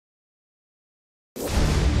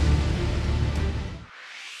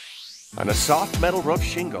On a soft metal roof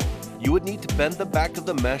shingle, you would need to bend the back of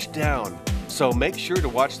the mesh down, so make sure to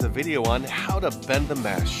watch the video on how to bend the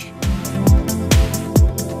mesh.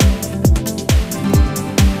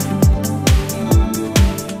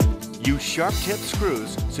 Use sharp-tipped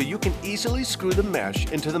screws so you can easily screw the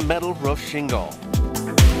mesh into the metal roof shingle.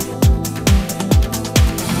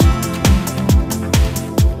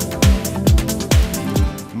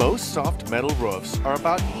 Most soft metal roofs are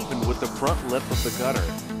about even with the front lip of the gutter,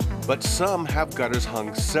 but some have gutters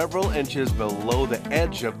hung several inches below the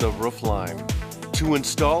edge of the roof line. To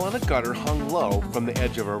install on a gutter hung low from the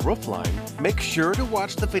edge of a roof line, make sure to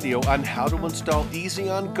watch the video on how to install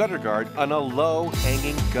EasyOn Gutterguard on a low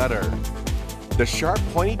hanging gutter. The sharp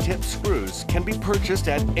pointy-tipped screws can be purchased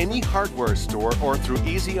at any hardware store or through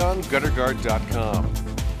EasyOnGutterguard.com.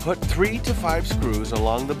 Put 3 to 5 screws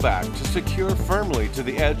along the back to secure firmly to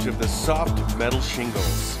the edge of the soft metal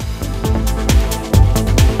shingles.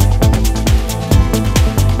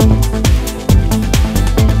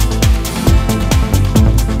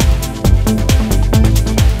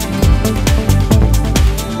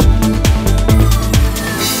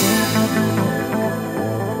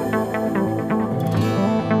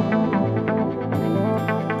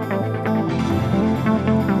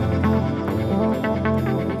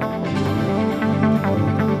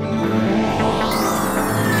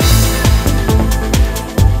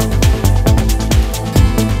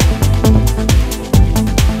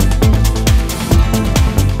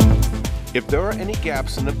 If there are any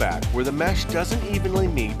gaps in the back where the mesh doesn't evenly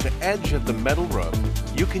meet the edge of the metal roof,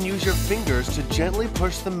 you can use your fingers to gently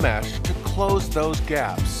push the mesh to close those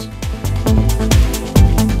gaps.